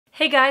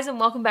Hey guys, and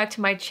welcome back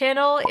to my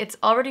channel. It's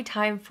already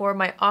time for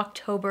my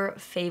October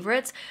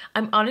favorites.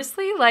 I'm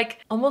honestly like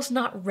almost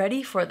not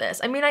ready for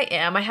this. I mean, I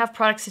am. I have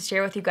products to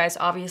share with you guys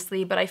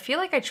obviously, but I feel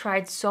like I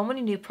tried so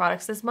many new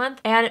products this month,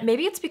 and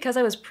maybe it's because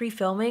I was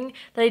pre-filming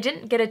that I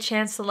didn't get a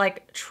chance to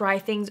like try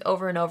things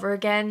over and over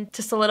again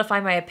to solidify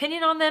my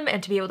opinion on them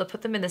and to be able to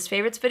put them in this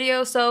favorites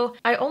video. So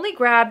I only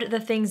grabbed the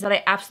things that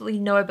I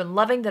absolutely know I've been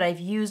loving, that I've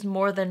used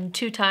more than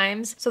 2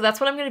 times. So that's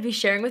what I'm going to be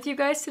sharing with you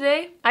guys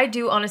today. I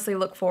do honestly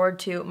look forward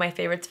to my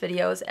favorites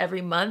videos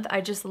every month.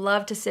 I just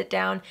love to sit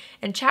down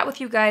and chat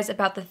with you guys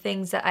about the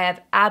things that I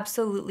have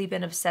absolutely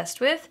been obsessed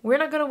with. We're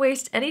not going to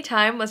waste any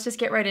time. Let's just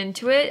get right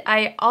into it.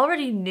 I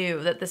already knew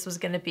that this was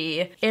going to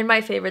be in my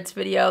favorites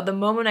video the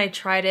moment I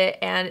tried it,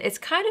 and it's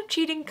kind of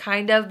cheating,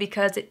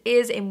 because it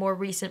is a more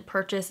recent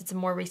purchase. It's a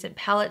more recent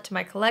palette to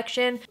my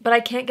collection, but I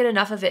can't get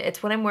enough of it.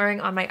 It's what I'm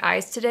wearing on my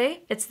eyes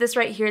today. It's this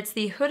right here. It's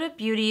the Huda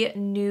Beauty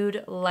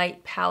Nude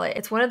Light Palette.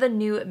 It's one of the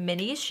new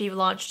minis. She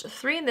launched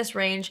 3 in this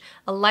range,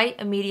 a light,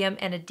 a medium,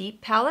 and a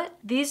deep palette.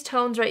 These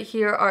tones right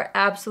here are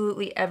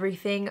absolutely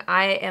everything.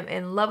 I am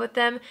in love with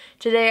them.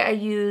 Today I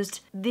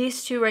used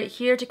these 2 right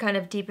here to kind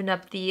of deepen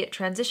up the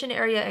transition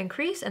area and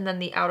crease, and then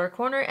the outer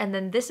corner, and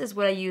then this is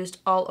what I used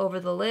all over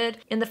the lid.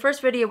 In the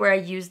first video where I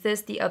used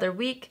this the other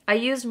week, I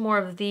used more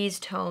of these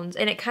tones,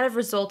 and it kind of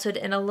resulted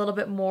in a little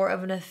bit more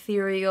of an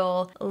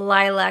ethereal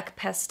lilac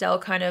pastel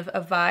kind of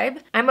a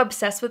vibe. I'm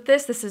obsessed with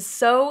this. This is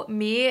so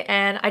me,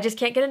 and I just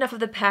can't get enough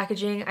of the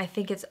packaging. I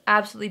think it's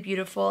absolutely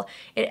beautiful.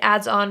 It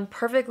adds on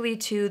perfectly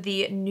to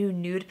the new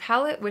nude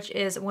palette, which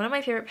is one of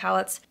my favorite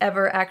palettes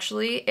ever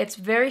actually. It's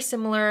very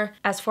similar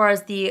as far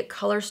as the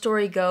color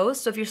story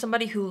goes. So if you're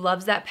somebody who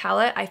loves that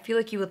palette, I feel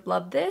like you would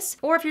love this.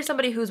 Or if you're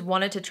somebody who's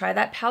wanted to try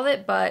that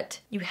palette but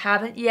you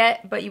haven't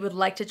yet, but you would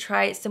like to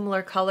try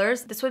similar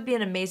colors, this would be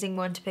an amazing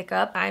one to pick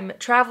up. I'm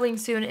traveling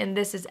soon and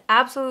this is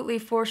absolutely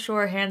for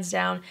sure, hands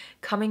down,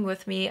 coming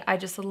with me. I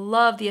just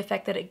love the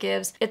effect that it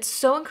gives. It's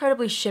so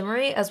incredibly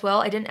shimmery as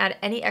well. I didn't add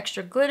any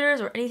extra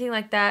glitters or anything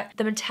like that.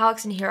 The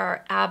metallics in here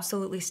are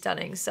absolutely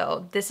stunning.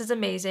 So this is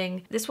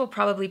amazing. This will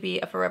probably be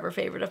a forever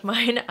favorite of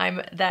mine.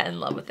 I'm that in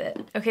love with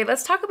it. Okay,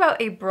 let's talk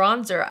about a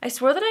bronzer. I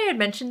swore that I had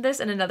mentioned this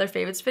in another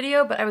favorites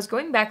video, but I was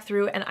going back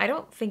through and I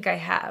don't think I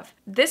have.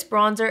 This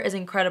bronzer is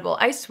incredible.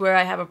 I swear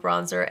I have a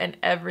bronzer in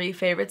every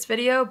favorites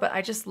video, but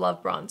I just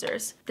love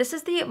bronzers. This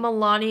is the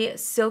Milani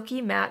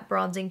Silky Matte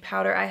Bronzing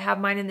Powder. I have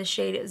mine in the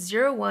shade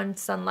 01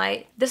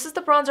 Sunlight. This is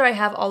the bronzer I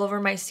have all over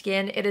my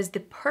skin. It is the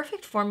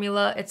perfect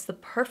formula. It's the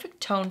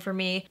perfect tone for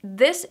me.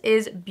 This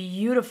is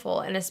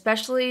beautiful, and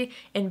especially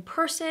in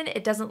person,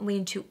 it doesn't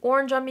lean too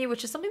orange on me,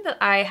 which is something that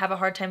I have a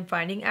hard time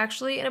finding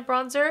actually in a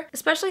bronzer,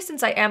 especially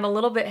since I am a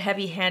little bit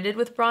heavy-handed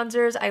with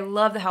bronzers. I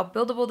love how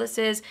buildable this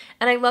is,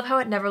 and I love how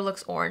it never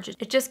looks orange.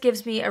 It just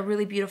gives me a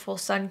really beautiful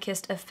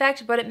sun-kissed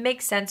effect, but it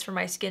makes sense for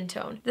my skin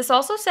tone. This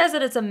also says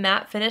that it's a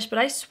matte finish, but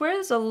I swear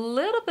there's a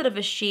little bit of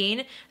a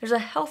sheen. There's a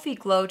healthy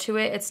glow to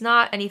it. It's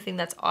not anything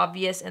that's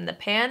obvious in the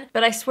pan,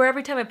 but I swear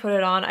every time I put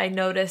it on, I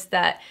notice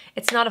that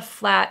it's not a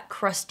flat,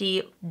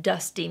 crusty,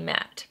 dusty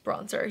matte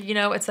bronzer. You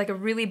know, it's like a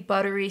really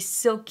buttery,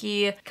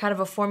 silky kind of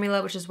a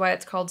formula, which is why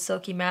it's called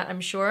Silky Matte,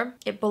 I'm sure.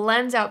 It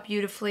blends out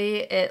beautifully.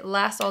 It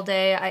lasts all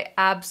day. I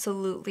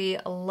absolutely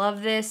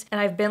love this, and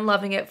I've been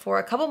loving it for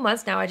a couple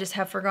months now. I just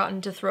have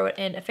forgotten to throw it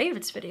in a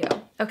favorites video.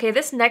 Okay,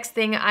 this next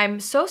thing, I'm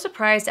so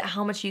surprised at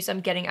how much use I'm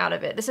getting out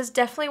of it. This is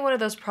definitely one of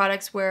those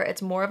products where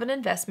it's more of an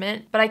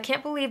investment, but I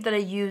can't believe that I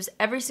use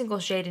every single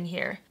shade in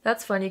here.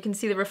 That's fun. You can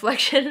see the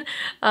reflection.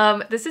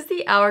 This is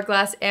the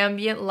Hourglass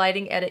Ambient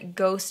Lighting Edit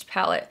Ghost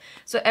palette.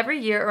 So every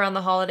year around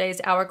the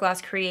holidays,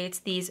 Hourglass creates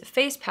these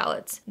face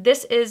palettes.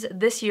 This is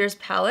this year's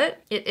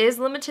palette. It is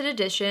limited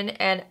edition,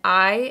 and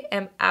I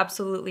am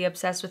absolutely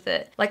obsessed with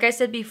it. Like I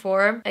said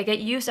before, I get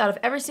use out of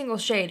every single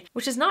shade,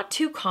 which is not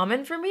too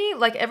common for me.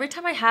 Like every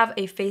time I have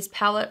a face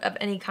palette of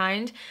any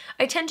kind,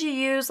 I tend to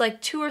use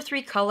like 2 or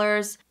 3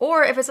 colors,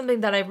 or if it's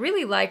something that I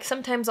really like,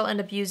 sometimes I'll end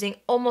up using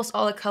almost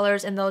all the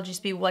colors and there'll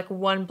just be like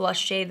one blush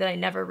shade that I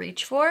never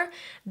reach for.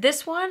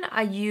 This one,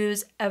 I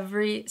use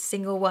every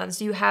single one.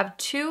 So you have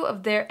 2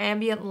 of their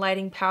ambient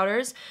lighting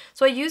powders.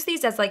 So I use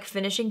these as like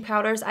finishing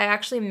powders. I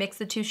actually mix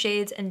the 2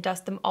 shades and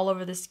dust them all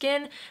over the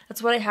skin.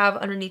 That's what I have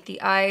underneath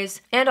the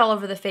eyes and all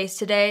over the face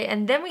today.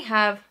 And then we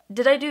have,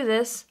 did I do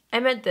this? I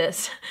meant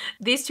this.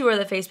 These 2 are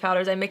the face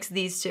powders. I mixed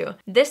these 2.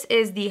 This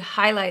is the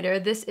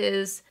highlighter. This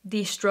is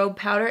the strobe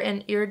powder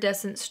and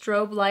iridescent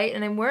strobe light,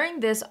 and I'm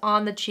wearing this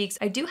on the cheeks.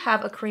 I do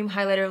have a cream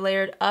highlighter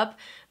layered up,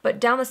 but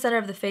down the center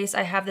of the face,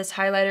 I have this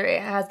highlighter.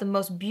 It has the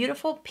most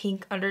beautiful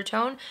pink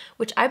undertone,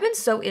 which I've been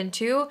so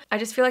into. I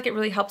just feel like it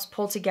really helps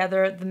pull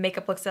together the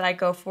makeup looks that I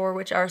go for,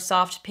 which are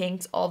soft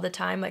pinks all the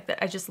time. Like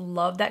that, I just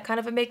love that kind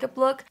of a makeup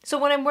look. So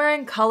when I'm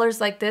wearing colors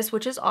like this,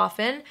 which is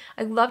often,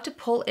 I love to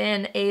pull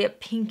in a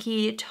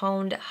pinky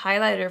toned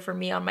highlighter for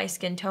me on my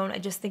skin tone. I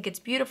just think it's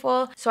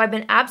beautiful. So I've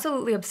been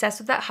absolutely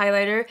obsessed with that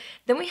highlighter.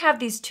 Then we have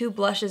these 2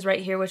 blushes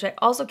right here, which I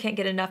also can't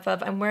get enough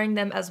of. I'm wearing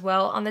them as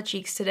well on the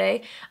cheeks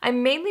today.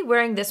 I'm mainly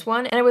wearing this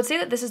one, and I would say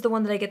that this is the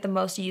one that I get the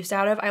most use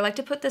out of. I like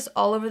to put this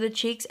all over the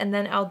cheeks, and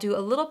then I'll do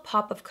a little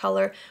pop of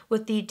color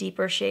with the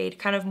deeper shade,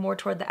 kind of more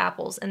toward the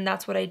apples, and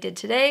that's what I did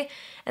today.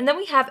 And then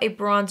we have a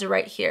bronzer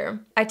right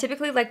here. I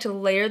typically like to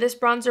layer this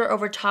bronzer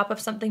over top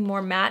of something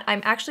more matte.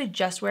 I'm actually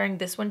just wearing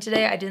this one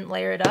today. I didn't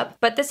layer it up,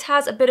 but this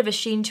has a bit of a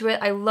sheen to it.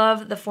 I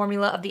love the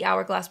formula of the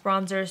Hourglass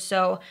bronzer,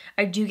 so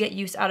I do get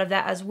use out of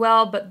that as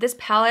well. But this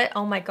palette,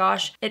 oh my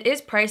gosh, it is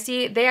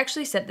pricey. They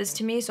actually sent this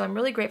to me, so I'm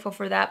really grateful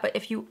for that. But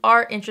if you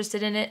are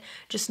interested in it,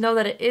 just know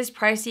that it is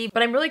pricey,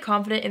 but I'm really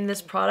confident in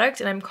this product,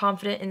 and I'm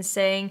confident in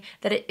saying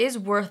that it is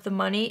worth the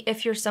money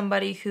if you're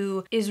somebody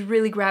who is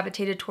really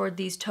gravitated toward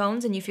these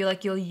tones and you feel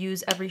like you'll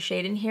use every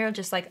shade in here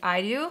just like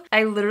I do.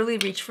 I literally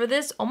reach for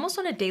this almost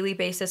on a daily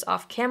basis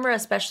off camera,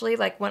 especially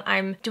like when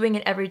I'm doing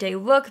an everyday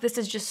look. This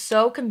is just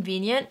so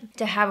convenient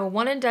to have a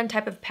one and done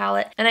type of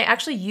palette, and I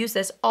actually use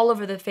this all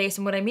over the face.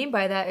 And what I mean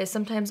by that is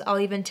sometimes I'll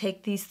even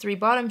take these 3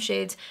 bottom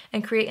shades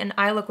and create an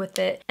eye look with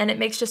it, and it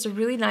makes just a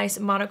really nice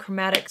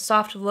monochromatic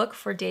soft look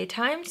for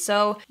daytime.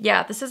 So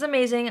yeah, this is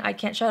amazing. I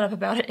can't shut up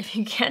about it. If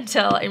you can't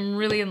tell, I'm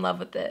really in love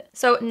with it.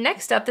 So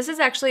next up, this is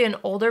actually an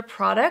older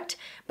product,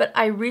 but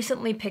I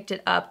recently picked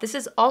it up. This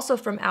is also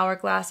from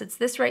Hourglass. It's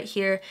this right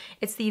here.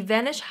 It's the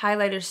Vanish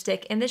Highlighter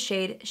Stick in the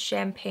shade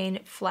Champagne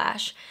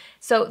Flash.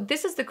 So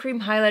this is the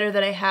cream highlighter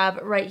that I have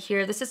right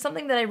here. This is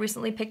something that I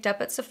recently picked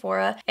up at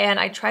Sephora, and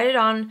I tried it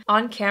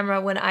on camera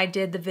when I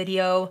did the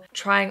video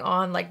trying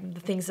on like the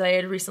things that I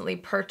had recently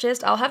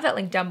purchased. I'll have that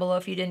link down below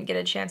if you didn't get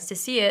a chance to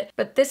see it.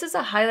 But this is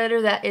a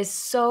highlighter that is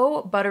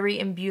so buttery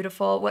and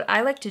beautiful. What I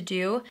like to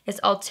do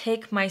is I'll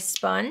take my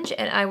sponge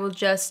and I will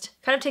just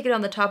kind of take it on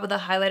the top of the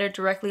highlighter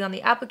directly on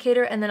the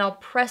applicator, and then I'll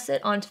press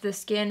it onto the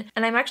skin.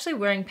 And I'm actually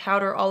wearing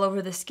powder all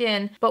over the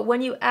skin, but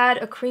when you add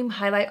a cream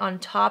highlight on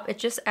top, it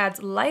just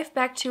adds life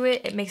back to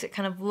it. It makes it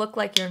kind of look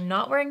like you're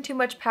not wearing too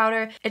much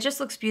powder. It just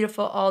looks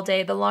beautiful all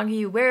day. The longer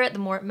you wear it, the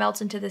more it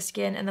melts into the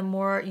skin, and the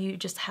more you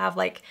just have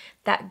like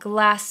that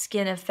glass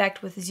skin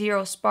effect with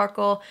zero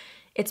sparkle.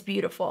 It's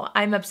beautiful.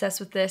 I'm obsessed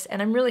with this,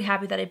 and I'm really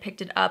happy that I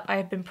picked it up. I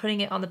have been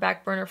putting it on the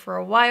back burner for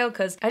a while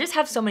because I just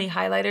have so many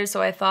highlighters,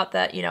 so I thought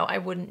that, you know, I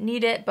wouldn't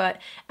need it, but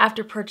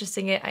after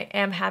purchasing it, I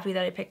am happy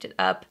that I picked it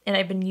up, and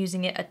I've been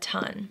using it a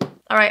ton.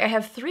 All right, I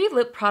have 3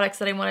 lip products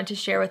that I wanted to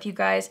share with you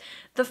guys.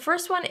 The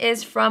first one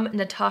is from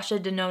Natasha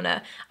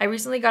Denona. I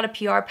recently got a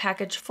PR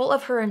package full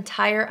of her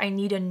entire I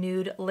Need a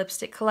Nude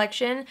lipstick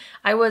collection.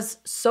 I was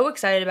so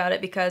excited about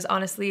it because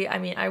honestly, I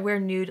mean, I wear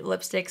nude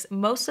lipsticks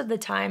most of the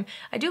time.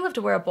 I do love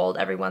to wear a bold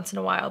every once in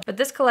a while, but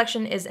this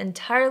collection is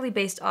entirely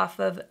based off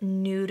of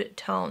nude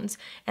tones,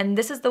 and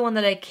this is the one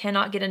that I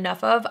cannot get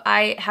enough of.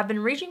 I have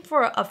been reaching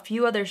for a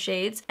few other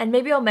shades, and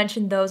maybe I'll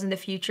mention those in the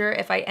future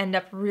if I end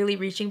up really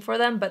reaching for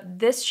them, but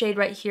this shade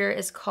right here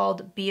is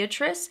called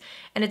Beatrice,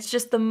 and it's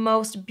just the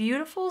most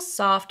beautiful,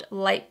 soft,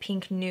 light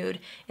pink nude.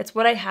 It's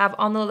what I have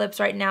on the lips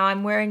right now.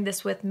 I'm wearing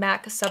this with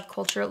MAC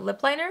Subculture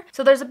lip liner,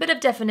 so there's a bit of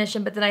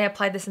definition, but then I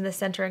applied this in the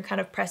center and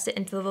kind of pressed it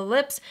into the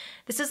lips.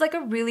 This is like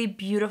a really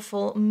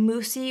beautiful,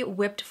 moussey,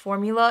 whipped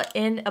formula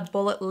in a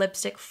bullet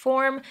lipstick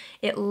form.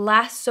 It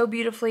lasts so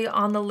beautifully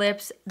on the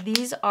lips.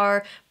 These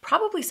are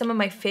probably some of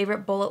my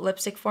favorite bullet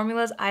lipstick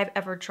formulas I've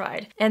ever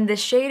tried, and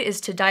this shade is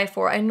to die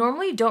for. I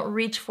normally don't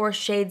reach for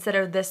shades that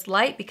are this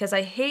light because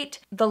I hate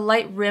the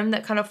light rim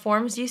that kind of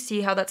forms. You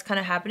see how that's kind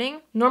of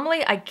happening?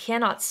 Normally I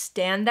cannot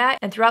stand that,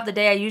 and throughout the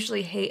day I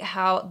usually hate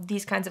how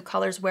these kinds of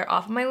colors wear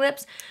off of my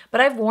lips,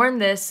 but I've worn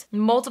this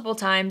multiple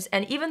times,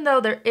 and even though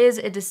there is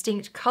a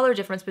distinct color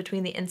difference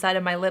between the inside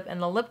of my lip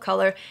and the lip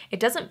color, it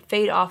doesn't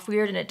fade off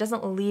weird, and it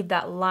doesn't leave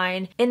that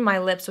line in my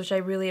lips, which I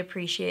really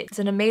appreciate. It's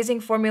an amazing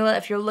formula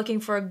if you're looking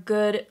for a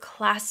good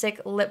classic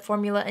lip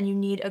formula and you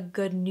need a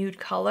good nude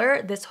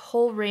color. This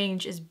whole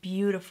range is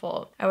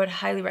beautiful. I would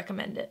highly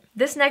recommend it.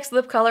 This next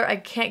lip color I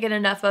can't get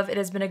enough of. It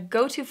has been a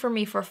go-to for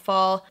me for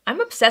fall. I'm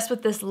obsessed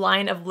with this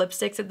line of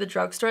lipsticks at the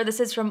drugstore. This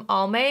is from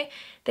Almay.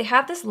 They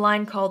have this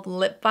line called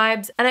Lip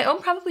Vibes, and I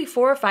own probably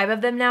 4 or 5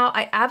 of them now.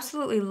 I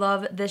absolutely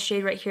love this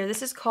shade right here.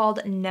 This is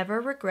called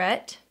Never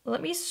Regret.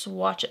 Let me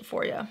swatch it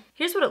for you.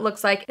 Here's what it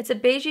looks like. It's a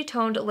beigey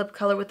toned lip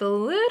color with a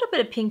little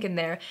bit of pink in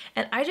there,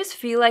 and I just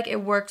feel like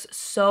it works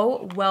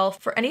so well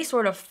for any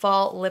sort of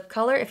fall lip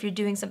color. If you're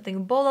doing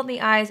something bold on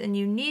the eyes and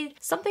you need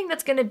something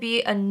that's gonna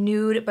be a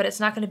nude, but it's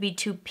not gonna be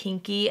too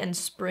pinky and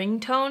spring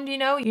toned, you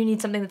know? You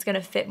need something that's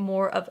gonna fit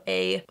more of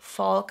a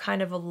fall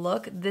kind of a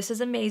look. This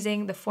is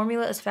amazing. The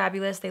formula is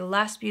fabulous. They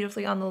last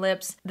beautifully on the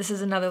lips. This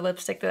is another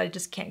lipstick that I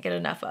just can't get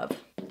enough of.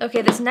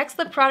 Okay, this next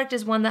lip product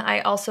is one that I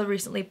also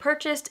recently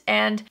purchased,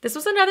 and this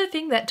was another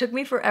thing that took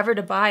me forever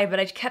to buy, but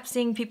I kept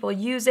seeing people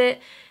use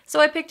it. So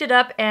I picked it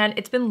up and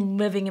it's been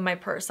living in my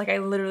purse. Like I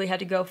literally had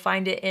to go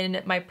find it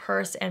in my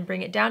purse and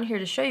bring it down here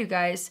to show you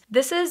guys.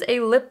 This is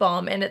a lip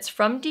balm and it's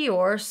from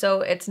Dior,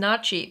 so it's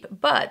not cheap,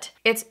 but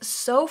it's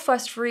so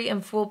fuss-free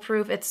and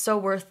foolproof. It's so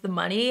worth the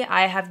money.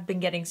 I have been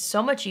getting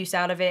so much use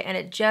out of it and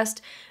it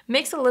just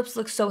makes the lips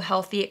look so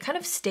healthy. It kind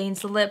of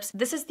stains the lips.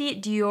 This is the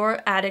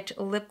Dior Addict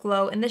Lip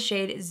Glow in the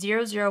shade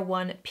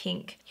 001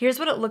 Pink. Here's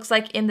what it looks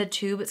like in the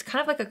tube. It's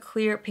kind of like a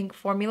clear pink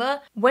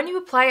formula. When you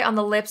apply it on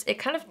the lips, it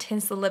kind of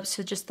tints the lips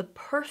to just the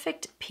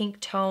perfect pink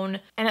tone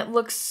and it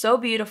looks so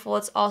beautiful.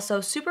 It's also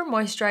super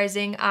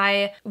moisturizing.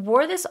 I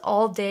wore this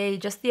all day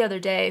just the other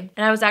day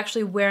and I was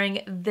actually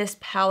wearing this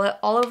palette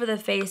all over the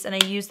face and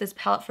I used this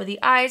palette for the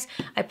eyes.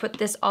 I put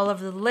this all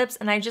over the lips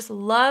and I just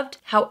loved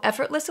how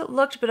effortless it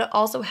looked, but it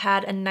also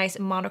had a nice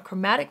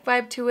monochromatic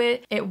vibe to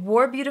it. It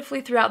wore beautifully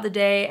throughout the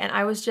day and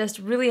I was just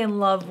really in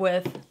love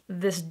with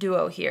this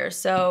duo here.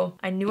 So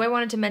I knew I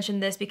wanted to mention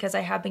this because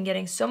I have been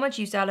getting so much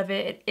use out of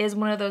it. It is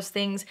one of those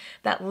things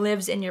that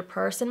lives in your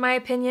purse in my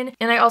opinion.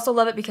 And I also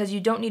love it because you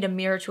don't need a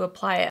mirror to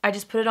apply it. I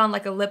just put it on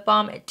like a lip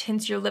balm. It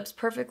tints your lips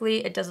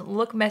perfectly. It doesn't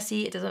look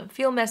messy. It doesn't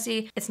feel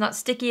messy. It's not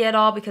sticky at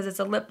all because it's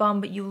a lip balm,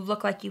 but you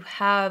look like you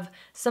have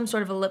some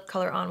sort of a lip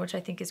color on, which I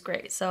think is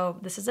great. So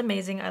this is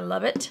amazing. I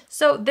love it.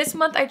 So this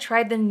month I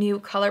tried the new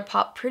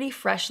ColourPop Pretty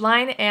Fresh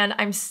line and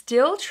I'm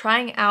still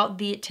trying out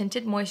the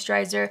tinted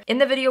moisturizer. In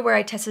the video where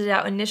I tested it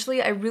out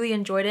initially, I really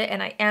enjoyed it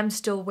and I am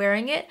still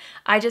wearing it.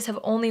 I just have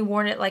only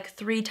worn it like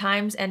 3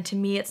 times and to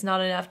me it's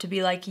not enough to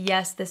be like,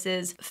 yes, this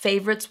is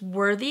favorites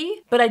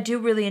worthy, but I do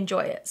really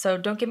enjoy it. So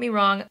don't get me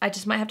wrong, I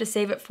just might have to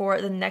save it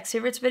for the next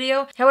favorites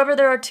video. However,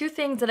 there are 2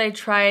 things that I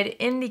tried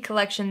in the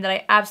collection that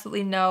I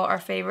absolutely know are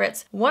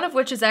favorites. One of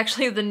which is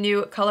actually the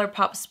new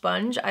ColourPop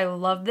sponge. I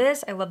love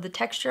this. I love the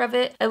texture of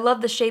it. I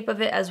love the shape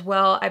of it as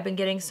well. I've been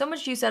getting so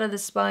much use out of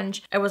this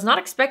sponge. I was not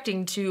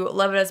expecting to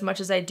love it as much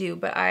as I do,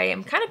 but I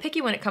am kind of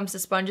picky when it comes to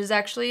sponges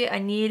actually. I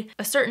need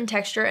a certain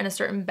texture and a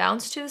certain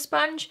bounce to the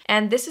sponge,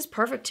 and this is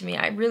perfect to me.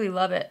 I really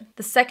love it.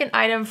 The second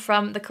item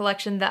from the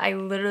collection that I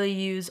literally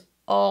use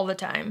all the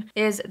time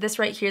is this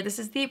right here. This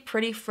is the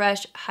Pretty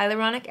Fresh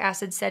Hyaluronic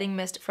Acid Setting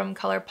Mist from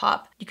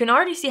ColourPop. You can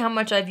already see how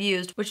much I've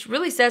used, which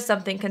really says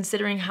something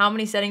considering how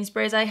many setting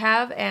sprays I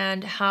have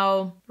and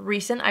how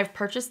recent I've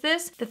purchased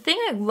this. The thing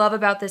I love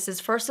about this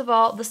is first of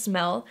all, the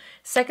smell.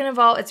 Second of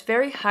all, it's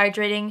very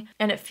hydrating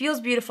and it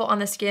feels beautiful on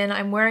the skin.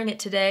 I'm wearing it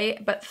today,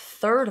 but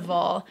third of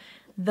all,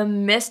 the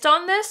mist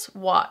on this,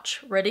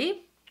 watch,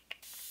 ready?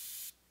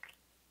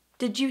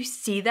 Did you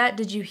see that?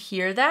 Did you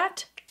hear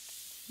that?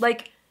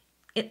 Like,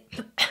 I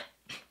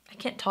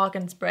can't talk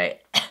and spray.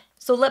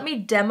 So let me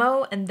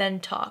demo and then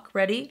talk.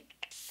 Ready?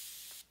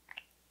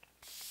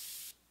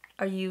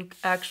 Are you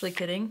actually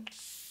kidding?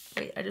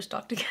 Wait, I just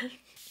talked again.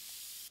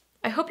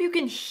 I hope you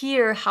can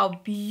hear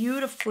how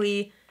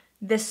beautifully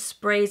this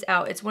sprays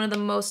out. It's one of the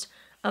most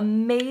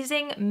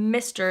amazing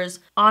misters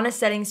on a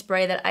setting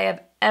spray that I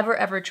have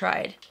ever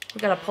tried.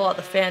 We gotta pull out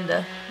the fan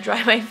to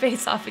dry my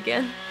face off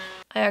again.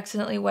 I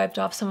accidentally wiped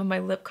off some of my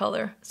lip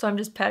color, so I'm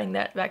just patting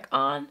that back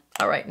on.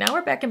 All right, now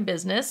we're back in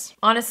business.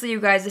 Honestly, you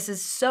guys, this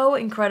is so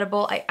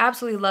incredible. I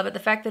absolutely love it. The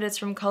fact that it's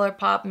from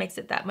ColourPop makes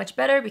it that much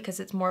better because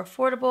it's more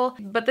affordable.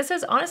 But this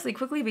has honestly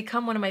quickly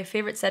become one of my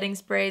favorite setting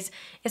sprays.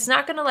 It's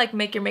not gonna like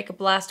make your makeup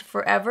last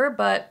forever,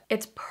 but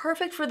it's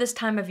perfect for this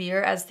time of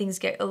year as things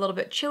get a little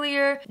bit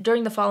chillier.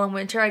 During the fall and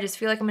winter, I just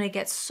feel like I'm gonna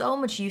get so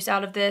much use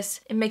out of this.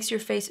 It makes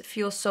your face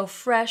feel so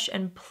fresh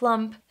and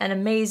plump and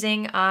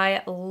amazing.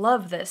 I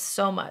love this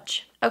so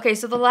much. Okay,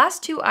 so the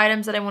last 2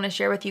 items that I want to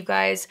share with you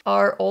guys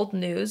are old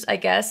news, I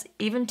guess,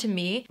 even to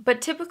me.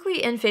 But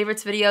typically in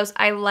favorites videos,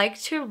 I like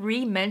to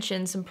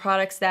re-mention some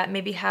products that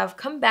maybe have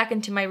come back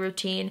into my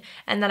routine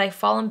and that I've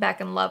fallen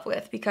back in love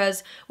with.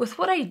 Because with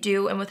what I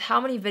do and with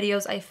how many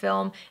videos I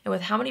film and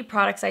with how many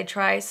products I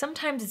try,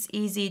 sometimes it's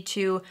easy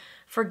to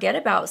forget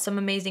about some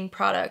amazing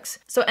products.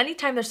 So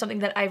anytime there's something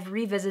that I've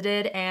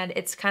revisited and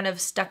it's kind of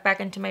stuck back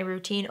into my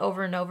routine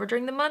over and over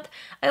during the month,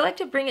 I like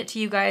to bring it to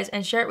you guys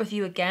and share it with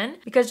you again,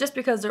 because just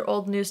because they're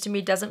old news to me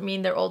doesn't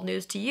mean they're old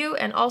news to you,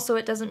 and also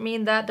it doesn't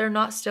mean that they're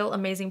not still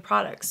amazing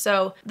products.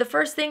 So the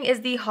first thing is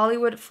the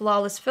Hollywood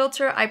Flawless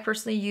Filter. I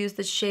personally use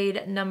the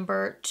shade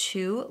number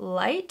 2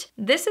 Light.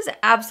 This is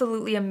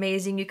absolutely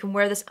amazing. You can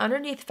wear this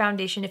underneath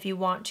foundation if you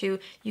want to.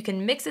 You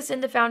can mix this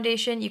into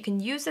foundation. You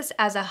can use this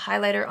as a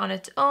highlighter on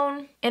its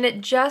own. And it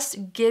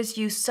just gives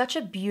you such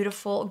a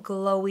beautiful,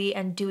 glowy,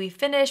 and dewy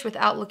finish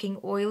without looking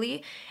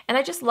oily. And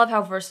I just love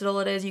how versatile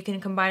it is. You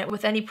can combine it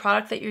with any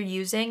product that you're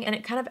using, and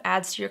it kind of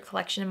adds to your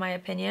collection in my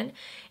opinion.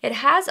 It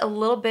has a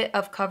little bit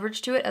of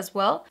coverage to it as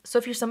well. So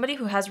if you're somebody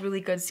who has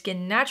really good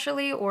skin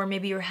naturally, or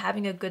maybe you're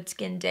having a good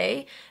skin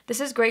day,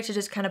 this is great to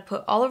just kind of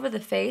put all over the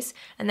face,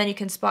 and then you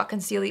can spot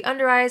conceal the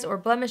under eyes or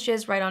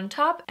blemishes right on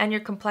top, and your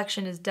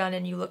complexion is done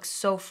and you look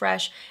so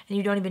fresh, and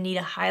you don't even need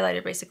a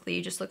highlighter basically.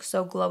 You just look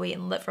so glowy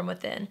and lit from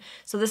within.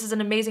 So this is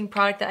an amazing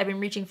product that I've been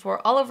reaching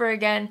for all over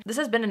again. This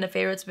has been in a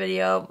favorites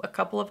video a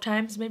couple of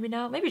times maybe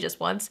now, maybe just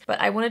once,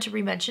 but I wanted to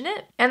re-mention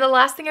it. And the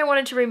last thing I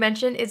wanted to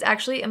re-mention is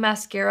actually a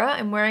mascara.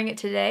 I'm wearing it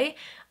today.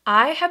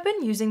 I have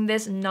been using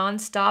this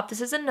non-stop.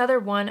 This is another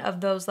one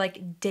of those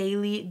like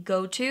daily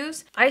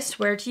go-tos. I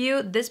swear to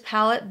you, this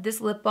palette,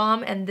 this lip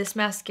balm, and this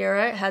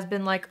mascara has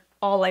been like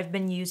all I've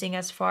been using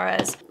as far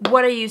as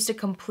what I use to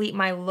complete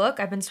my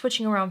look. I've been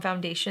switching around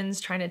foundations,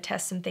 trying to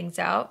test some things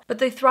out. But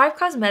the Thrive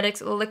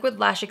Cosmetics Liquid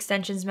Lash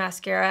Extensions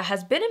Mascara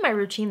has been in my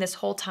routine this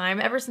whole time,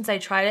 ever since I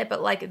tried it,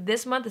 but like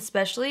this month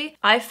especially,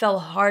 I fell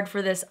hard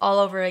for this all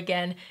over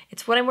again.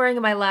 It's what I'm wearing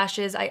in my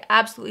lashes. I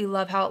absolutely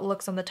love how it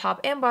looks on the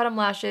top and bottom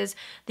lashes.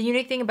 The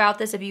unique thing about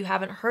this, if you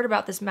haven't heard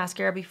about this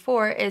mascara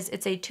before, is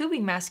it's a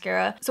tubing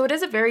mascara. So it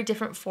is a very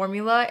different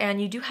formula,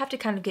 and you do have to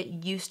kind of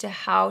get used to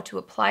how to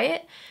apply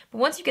it. But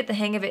once you get the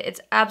hang of it,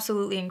 it's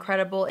absolutely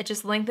incredible. It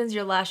just lengthens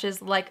your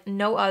lashes like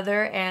no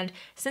other, and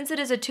since it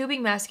is a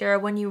tubing mascara,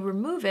 when you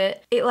remove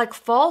it, it like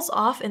falls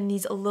off in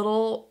these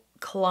little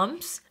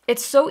clumps.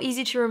 It's so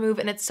easy to remove,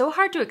 and it's so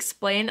hard to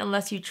explain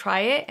unless you try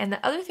it. And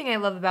the other thing I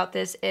love about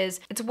this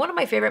is it's one of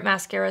my favorite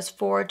mascaras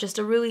for just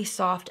a really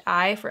soft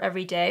eye for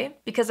every day,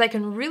 because I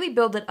can really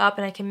build it up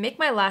and I can make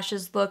my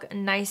lashes look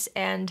nice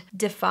and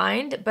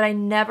defined, but I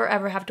never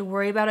ever have to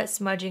worry about it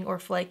smudging or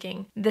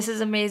flaking. This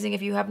is amazing.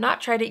 If you have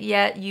not tried it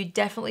yet, you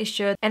definitely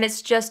should. And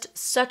it's just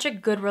such a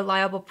good,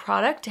 reliable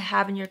product to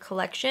have in your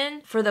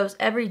collection for those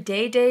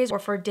everyday days, or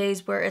for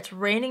days where it's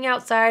raining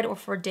outside, or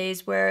for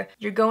days where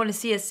you're going to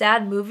see a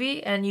sad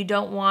movie and you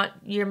don't want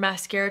your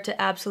mascara to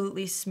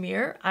absolutely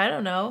smear. I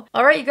don't know.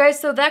 All right, you guys,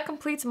 so that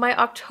completes my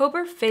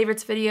October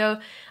favorites video.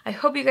 I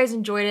hope you guys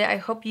enjoyed it. I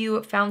hope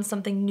you found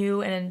something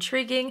new and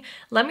intriguing.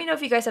 Let me know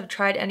if you guys have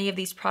tried any of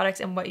these products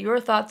and what your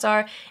thoughts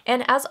are.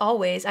 And as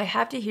always, I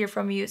have to hear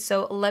from you,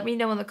 so let me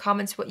know in the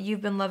comments what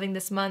you've been loving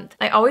this month.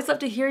 I always love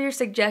to hear your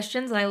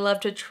suggestions, and I love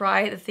to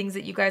try the things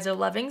that you guys are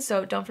loving,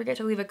 so don't forget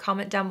to leave a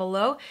comment down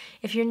below.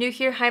 If you're new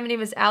here, hi, my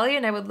name is Allie,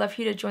 and I would love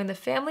for you to join the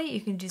family.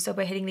 You can do so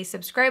by hitting the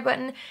subscribe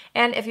button.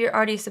 And if you're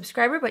already a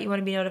subscriber but you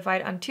want to be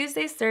notified on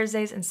Tuesdays,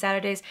 Thursdays, and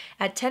Saturdays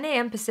at 10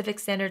 a.m. Pacific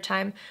Standard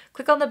Time,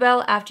 click on the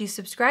bell after you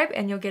subscribe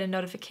and you'll get a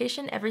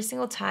notification every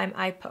single time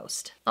I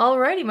post.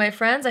 Alrighty, my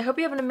friends, I hope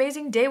you have an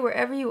amazing day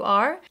wherever you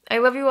are. I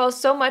love you all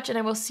so much, and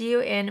I will see you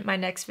in my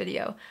next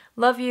video.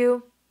 Love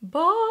you.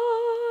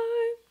 Bye!